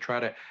partners to try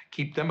to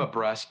keep them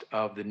abreast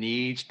of the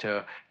needs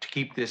to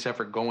keep this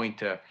effort going,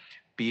 to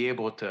be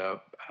able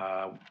to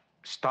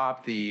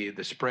stop the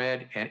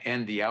spread and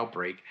end the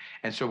outbreak.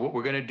 And so what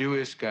we're going to do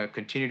is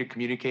continue to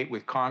communicate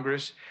with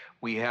Congress.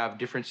 We have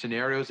different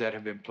scenarios that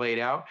have been played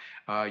out.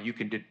 You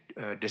can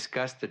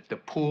discuss the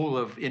pool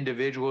of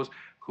individuals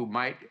who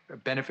might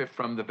benefit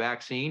from the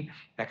vaccine.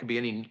 That could be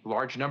any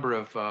large number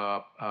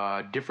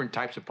of different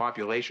types of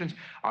populations.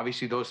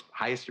 Obviously, those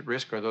highest at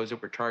risk are those that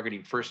we're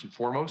targeting first and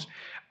foremost.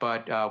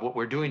 But what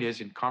we're doing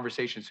is, in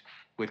conversations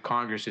with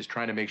Congress, is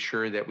trying to make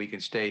sure that we can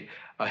stay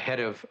ahead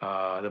of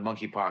the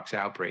monkeypox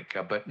outbreak.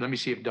 But let me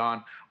see if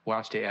Don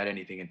wants to add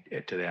anything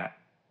to that.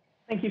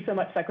 Thank you so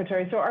much,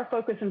 Secretary. So our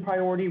focus and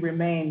priority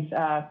remains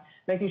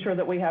making sure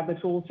that we have the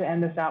tools to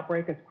end this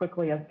outbreak as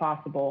quickly as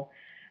possible.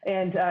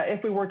 And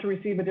if we were to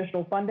receive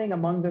additional funding,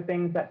 among the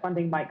things that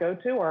funding might go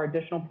to are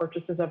additional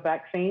purchases of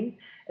vaccine,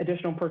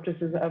 additional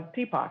purchases of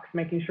TPOXX,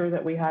 making sure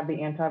that we have the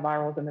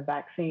antivirals and the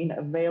vaccine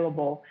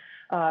available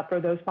for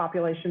those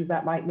populations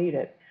that might need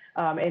it.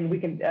 And we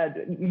can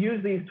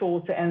use these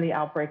tools to end the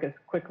outbreak as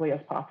quickly as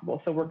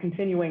possible. So we're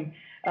continuing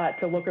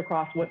to look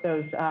across what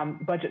those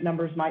budget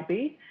numbers might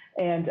be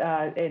and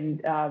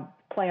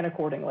plan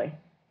accordingly.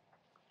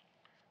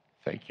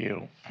 Thank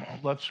you.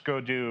 Let's go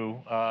to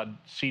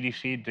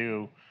CDC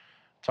to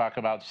talk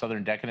about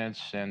Southern decadence,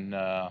 and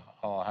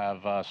I'll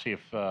have see if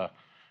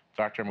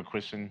Dr.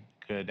 McQuiston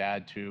could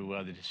add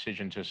to the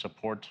decision to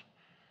support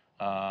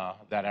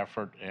that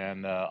effort.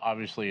 And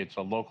obviously, it's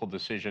a local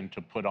decision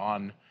to put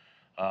on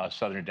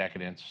Southern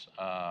decadence.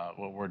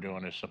 What we're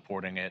doing is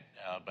supporting it,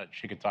 but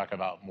she could talk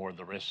about more of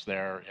the risks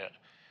there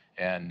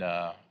and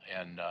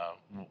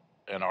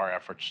our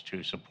efforts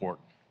to support.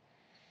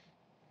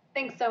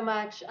 Thanks so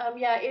much.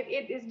 Yeah,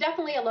 it is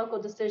definitely a local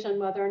decision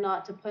whether or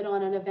not to put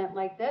on an event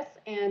like this.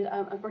 And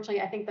unfortunately,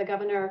 I think the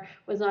governor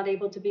was not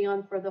able to be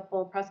on for the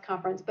full press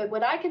conference. But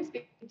what I can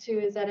speak to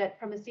is that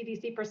from a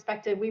CDC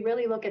perspective, we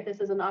really look at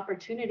this as an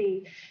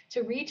opportunity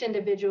to reach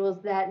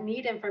individuals that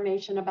need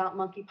information about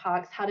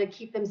monkeypox, how to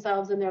keep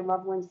themselves and their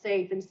loved ones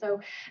safe. And so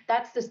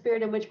that's the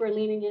spirit in which we're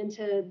leaning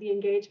into the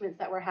engagements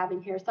that we're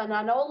having here. So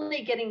not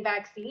only getting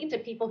vaccine to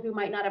people who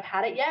might not have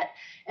had it yet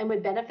and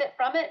would benefit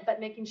from it, but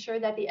making sure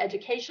that the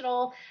education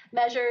educational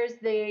measures,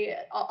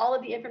 all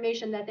of the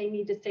information that they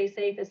need to stay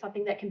safe is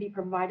something that can be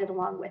provided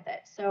along with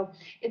it. So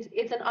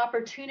it's an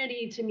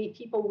opportunity to meet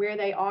people where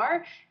they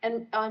are.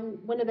 And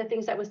one of the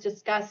things that was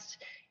discussed,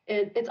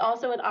 it's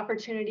also an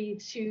opportunity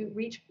to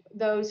reach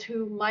those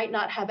who might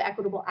not have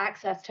equitable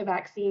access to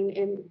vaccine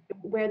in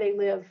where they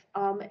live,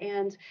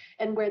 and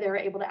where they're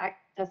able to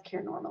access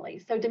care normally.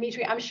 So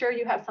Dimitri, I'm sure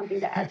you have something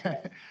to add to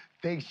this.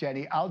 Thanks,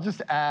 Jenny. I'll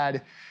just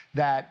add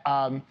that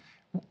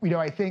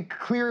I think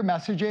clear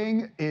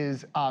messaging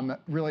is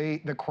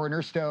really the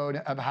cornerstone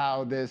of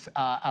how this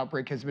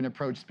outbreak has been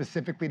approached,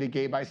 specifically to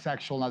gay,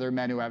 bisexual, and other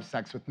men who have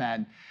sex with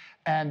men.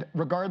 And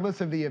regardless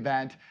of the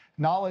event,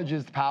 knowledge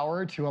is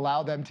power to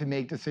allow them to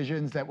make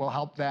decisions that will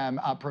help them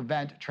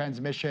prevent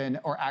transmission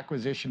or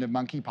acquisition of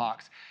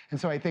monkeypox. And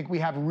so I think we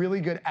have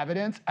really good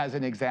evidence, as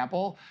an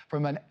example,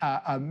 from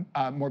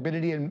a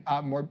morbidity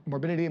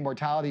and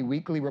mortality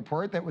weekly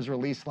report that was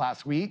released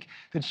last week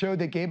that showed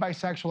that gay,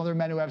 bisexual, and other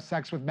men who have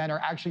sex with men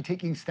are actually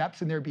taking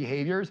steps in their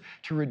behaviors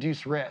to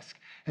reduce risk.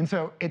 And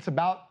so it's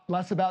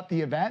less about the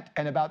event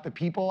and about the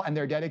people and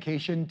their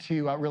dedication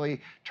to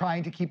really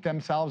trying to keep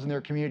themselves and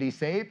their community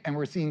safe. And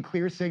we're seeing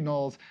clear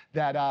signals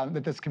that,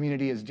 that this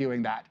community is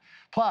doing that.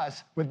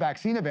 Plus, with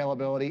vaccine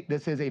availability,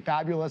 this is a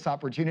fabulous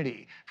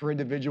opportunity for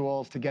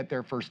individuals to get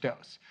their first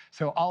dose.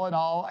 So all in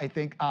all, I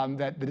think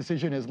that the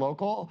decision is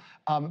local,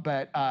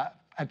 but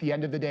at the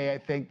end of the day, I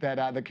think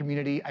that the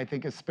community,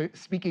 is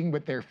speaking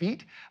with their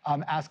feet,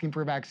 asking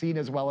for a vaccine,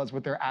 as well as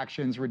with their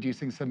actions,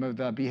 reducing some of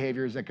the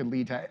behaviors that could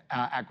lead to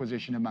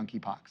acquisition of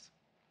monkeypox.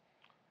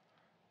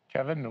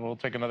 Kevin, we'll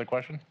take another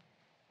question.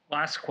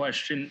 Last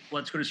question.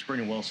 Let's go to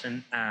Sabrina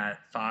Wilson at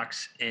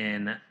Fox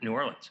in New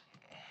Orleans.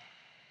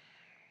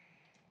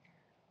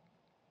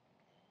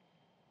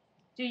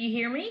 Do you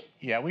hear me?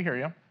 Yeah, we hear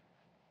you.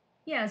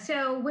 Yeah,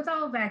 so with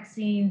all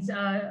vaccines,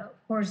 of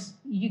course,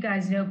 you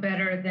guys know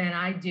better than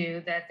I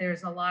do that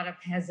there's a lot of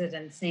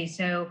hesitancy.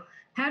 So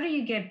how do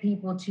you get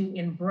people to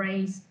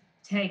embrace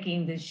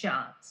taking the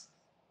shots?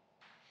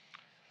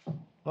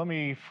 Let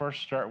me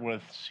first start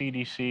with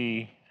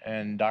CDC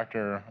and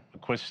Dr.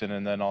 Quiston,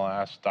 and then I'll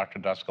ask Dr.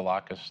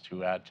 Daskalakis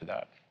to add to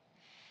that.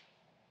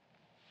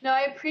 No,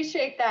 I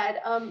appreciate that.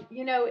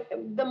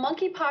 The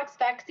monkeypox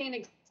vaccine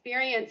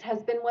experience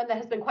has been one that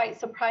has been quite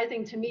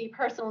surprising to me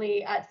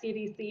personally at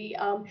CDC.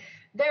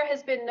 There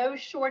has been no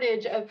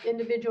shortage of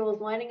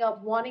individuals lining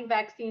up wanting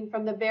vaccine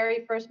from the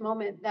very first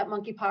moment that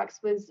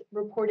monkeypox was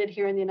reported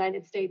here in the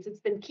United States.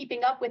 It's been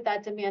keeping up with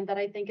that demand that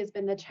I think has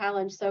been the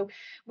challenge. So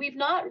we've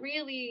not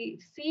really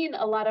seen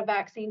a lot of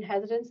vaccine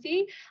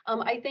hesitancy.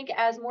 I think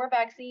as more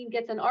vaccine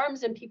gets in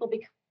arms and people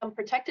become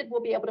protected,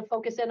 we'll be able to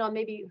focus in on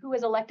maybe who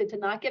is elected to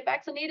not get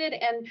vaccinated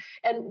and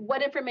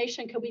what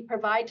information could we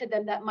provide to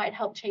them that might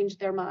help change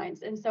their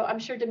minds. And so I'm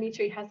sure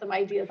Dimitri has some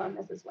ideas on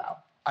this as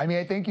well. I mean,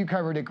 I think you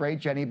covered it great,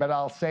 Jenny, but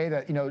I'll say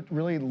that,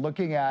 really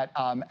looking at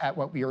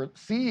what we are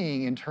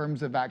seeing in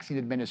terms of vaccine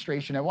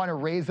administration, I want to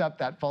raise up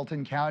that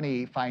Fulton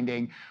County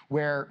finding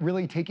where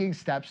really taking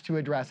steps to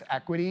address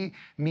equity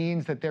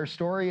means that their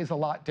story is a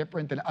lot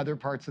different than other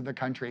parts of the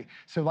country.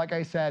 So like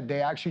I said,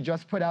 they actually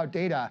just put out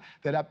data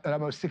that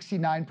almost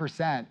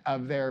 69%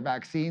 of their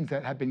vaccines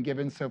that have been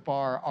given so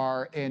far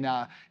are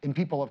in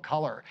people of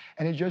color.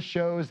 And it just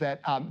shows that,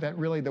 that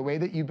really the way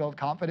that you build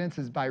confidence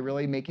is by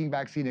really making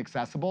vaccine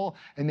accessible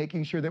and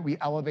making sure that we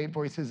elevate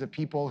voices of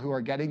people who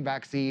are getting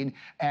vaccine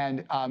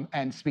and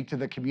speak to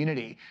the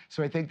community.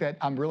 So I think that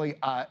really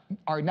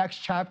our next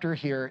chapter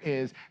here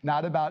is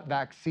not about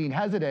vaccine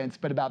hesitance,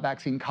 but about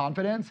vaccine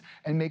confidence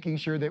and making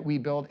sure that we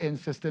build in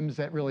systems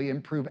that really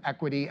improve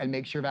equity and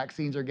make sure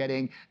vaccines are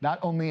getting not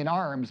only in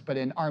arms, but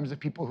in arms of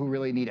people who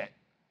really need it.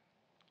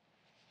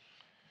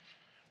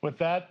 With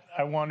that,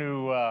 I want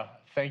to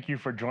thank you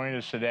for joining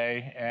us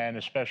today, and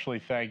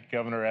especially thank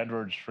Governor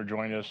Edwards for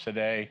joining us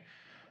today.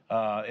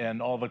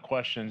 And all the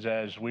questions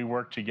as we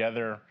work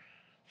together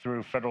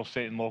through federal,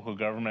 state, and local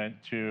government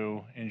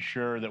to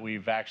ensure that we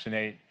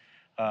vaccinate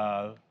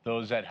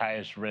those at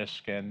highest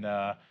risk. And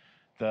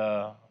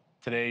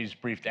today's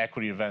briefed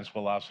equity events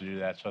will also do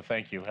that. So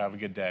thank you. Have a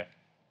good day.